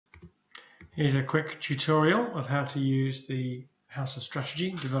Here's a quick tutorial of how to use the House of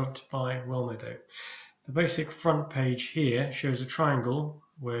Strategy developed by Wellmeadow. The basic front page here shows a triangle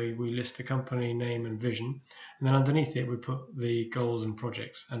where we list the company name and vision, and then underneath it we put the goals and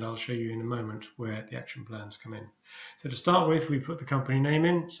projects, and I'll show you in a moment where the action plans come in. So to start with, we put the company name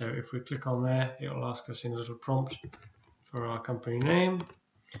in, so if we click on there it will ask us in a little prompt for our company name,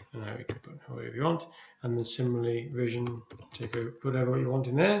 and now we can put whatever you want, and then similarly vision, put whatever you want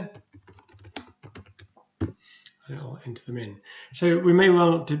in there. I'll enter them in. So we may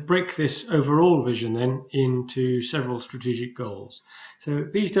well to break this overall vision then into several strategic goals. So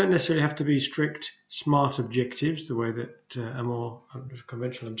these don't necessarily have to be strict SMART objectives the way that a more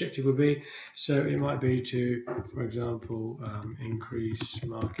conventional objective would be. So it might be to, for example, increase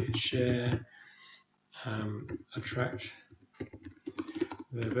market share, attract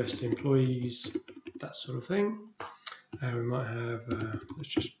the best employees, that sort of thing. We might have, let's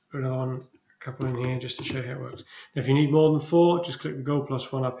just put another one, couple in here just to show how it works. Now, if you need more than 4, just click the goal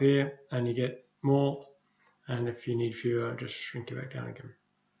plus 1 up here and you get more, and if you need fewer, just shrink it back down again.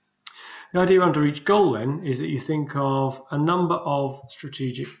 The idea under each goal then is that you think of a number of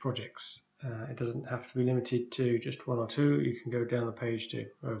strategic projects. It doesn't have to be limited to just 1 or 2. You can go down the page to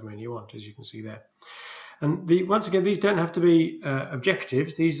however many you want, as you can see there. And once again, these don't have to be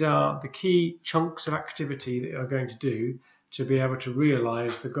objectives. These are the key chunks of activity that you're going to do to be able to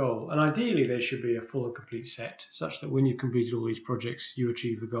realise the goal. And ideally there should be a full and complete set, such that when you've completed all these projects you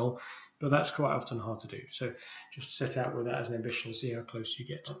achieve the goal, but that's quite often hard to do. So just set out with that as an ambition and see how close you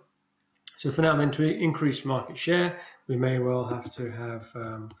get. So for now then, to increase market share, we may well have to have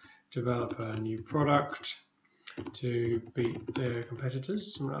develop a new product to beat their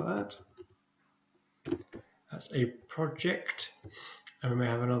competitors, something like that. That's a project, and we may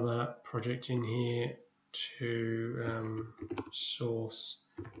have another project in here to source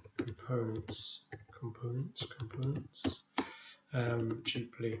components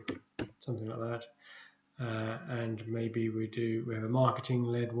cheaply, something like that. And maybe we have a marketing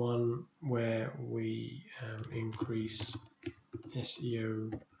led one where we increase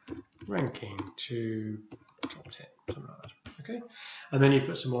SEO ranking to top 10, something like that. Okay, and then you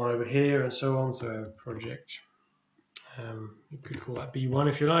put some more over here and so on. So a project, you could call that B1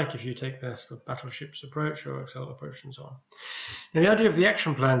 if you like, if you take this for battleships approach or Excel approach and so on. Now the idea of the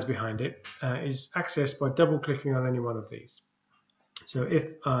action plans behind it is accessed by double clicking on any one of these. So if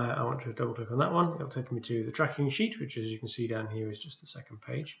I want to double click on that one, it'll take me to the tracking sheet, which as you can see down here is just the second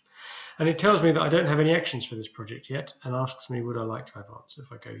page. And it tells me that I don't have any actions for this project yet and asks me would I like to advance. So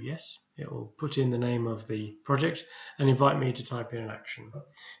if I go yes, it will put in the name of the project and invite me to type in an action.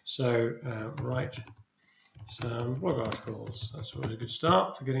 So write some blog articles. That's always a good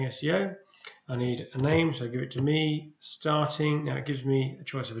start for getting SEO. I need a name, so I give it to me, starting. Now it gives me a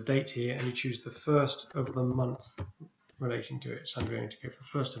choice of a date here, and you choose the first of the month relating to it. So I'm going to go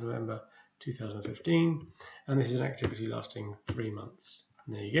for 1st of November 2015, and this is an activity lasting 3 months.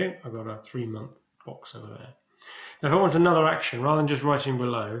 And there you go, I've got a 3-month box over there. Now if I want another action, rather than just writing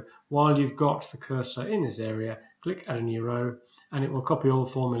below, while you've got the cursor in this area, click add a new row, and it will copy all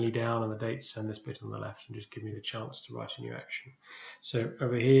the formulae down and the dates and this bit on the left and just give me the chance to write a new action. So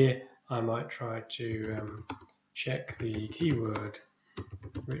over here I might try to check the keyword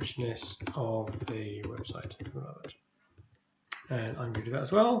richness of the website. And I'm going to do that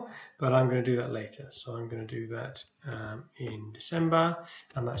as well, but I'm going to do that later. So I'm going to do that in December,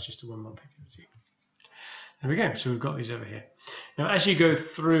 and that's just a 1-month activity. There we go, so we've got these over here. Now as you go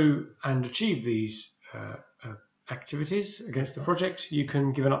through and achieve these activities against the project, you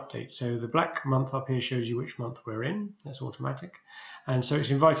can give an update. So the black month up here shows you which month we're in. That's automatic. And so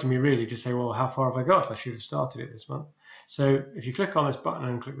it's inviting me really to say, well, how far have I got? I should have started it this month. So if you click on this button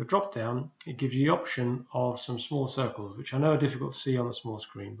and click the drop down, it gives you the option of some small circles, which I know are difficult to see on the small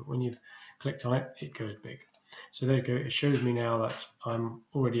screen, but when you've clicked on it, it goes big. So there you go. It shows me now that I'm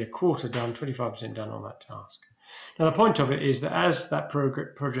already a quarter done, 25% done on that task. Now the point of it is that as that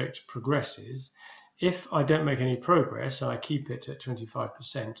project progresses, if I don't make any progress and I keep it at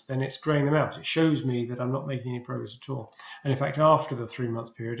 25%, then it's graying them out. It shows me that I'm not making any progress at all. And in fact, after the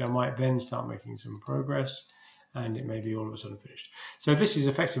 3-month period, I might then start making some progress, and it may be all of a sudden finished. So this is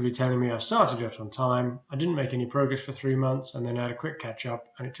effectively telling me I started it on time, I didn't make any progress for 3 months, and then I had a quick catch up,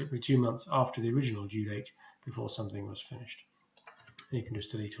 and it took me 2 months after the original due date before something was finished. And you can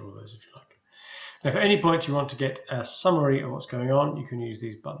just delete all of those if you like. Now, if at any point you want to get a summary of what's going on, you can use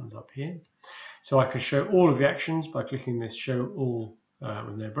these buttons up here. So I can show all of the actions by clicking this show all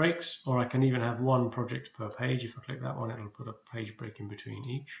with no breaks, or I can even have one project per page. If I click that one, it'll put a page break in between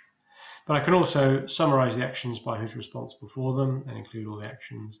each. But I can also summarize the actions by who's responsible for them and include all the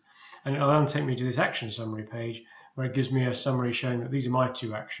actions. And it'll then take me to this action summary page where it gives me a summary showing that these are my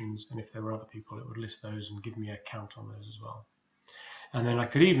 2 actions, and if there were other people it would list those and give me a count on those as well. And then I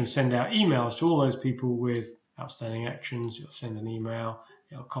could even send out emails to all those people with outstanding actions. It'll send an email,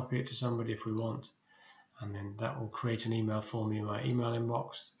 it'll copy it to somebody if we want, and then that will create an email for me in my email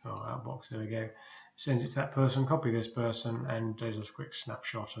inbox or outbox. There we go. Sends it to that person, copy this person, and there's a quick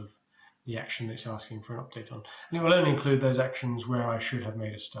snapshot of the action that it's asking for an update on. And it will only include those actions where I should have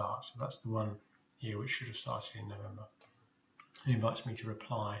made a start. So that's the one here which should have started in November. It invites me to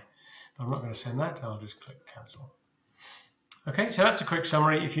reply, but I'm not going to send that. I'll just click cancel. Okay, so that's a quick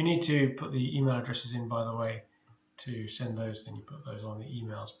summary. If you need to put the email addresses in, by the way, to send those, then you put those on the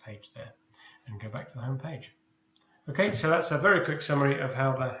emails page there and go back to the home page. Okay, so that's a very quick summary of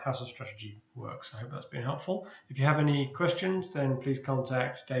how the House of Strategy works. I hope that's been helpful. If you have any questions, then please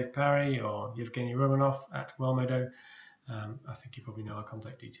contact Dave Parry or Yevgeny Romanov at Wellmeadow. I think you probably know our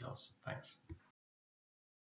contact details. Thanks.